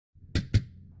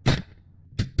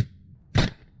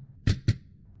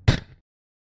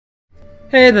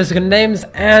Hey, there's good names,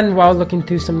 and while looking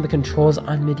through some of the controls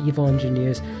on Medieval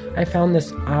Engineers, I found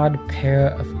this odd pair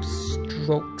of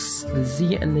strokes, the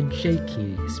Z and the J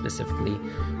key specifically.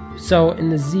 So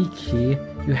in the Z key,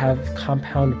 you have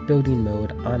compound building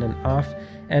mode on and off,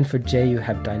 and for J you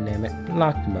have dynamic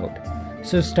block mode.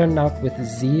 So starting out with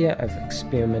Z, I've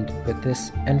experimented with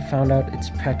this and found out it's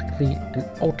practically an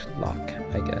alt lock,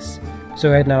 I guess. So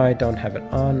right now I don't have it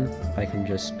on, I can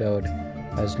just build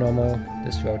as normal,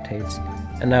 this rotates,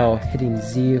 and now hitting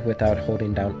Z without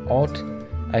holding down Alt,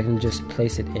 I can just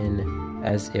place it in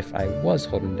as if I was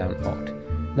holding down Alt.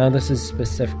 Now this is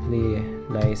specifically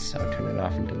nice, I'll turn it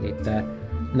off and delete that,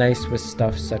 nice with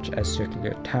stuff such as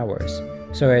circular towers.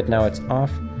 So right now it's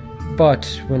off, but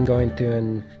when going through,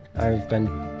 and I've been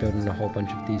building a whole bunch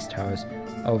of these towers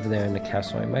over there in the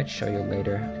castle, I might show you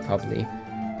later, probably.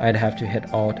 I'd have to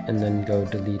hit Alt and then go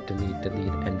delete, delete,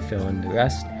 delete, and fill in the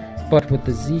rest. But with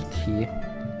the Z key,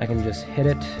 I can just hit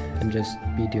it and just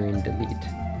be doing delete.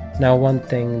 Now one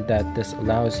thing that this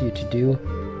allows you to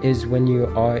do is when you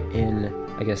are in,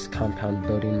 I guess, compound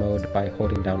building mode by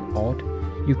holding down Alt,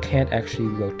 you can't actually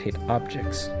rotate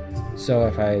objects. So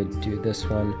if I do this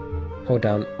one, hold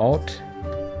down Alt,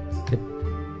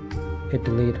 hit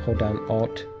delete, hold down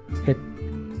Alt,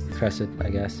 press it, I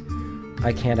guess,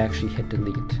 I can't actually hit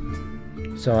delete.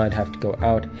 So I'd have to go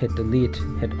out, hit delete,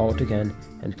 hit Alt again,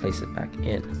 and place it back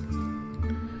in.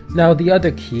 Now the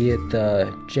other key,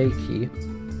 the J key,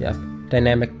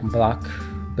 dynamic block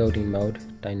building mode,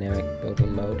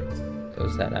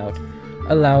 close that out,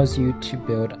 allows you to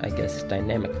build, I guess,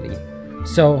 dynamically.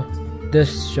 So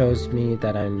this shows me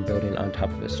that I'm building on top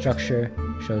of a structure,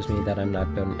 shows me that I'm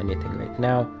not building anything right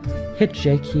now. Hit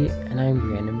J key and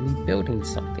I'm randomly building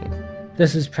something.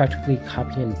 This is practically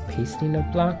copy and pasting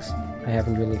of blocks. I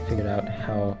haven't really figured out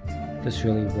how this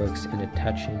really works in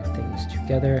attaching things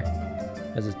together,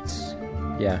 as it's,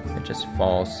 it just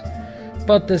falls.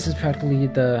 But this is practically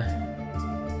the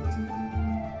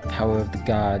power of the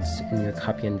gods in your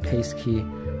copy and paste key,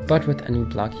 but with any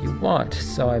block you want.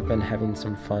 So I've been having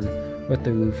some fun with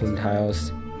the roofing tiles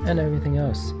and everything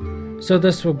else. So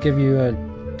this will give you a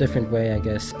different way, I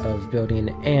guess, of building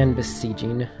and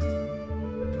besieging.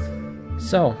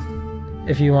 So,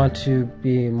 if you want to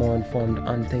be more informed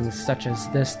on things such as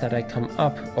this that I come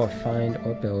up or find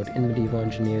or build in Medieval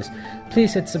Engineers,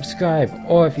 please hit subscribe,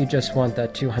 or if you just want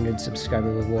that 200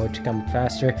 subscriber reward to come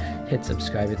faster, hit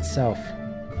subscribe itself.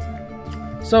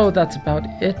 So that's about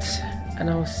it, and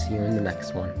I'll see you in the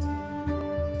next one.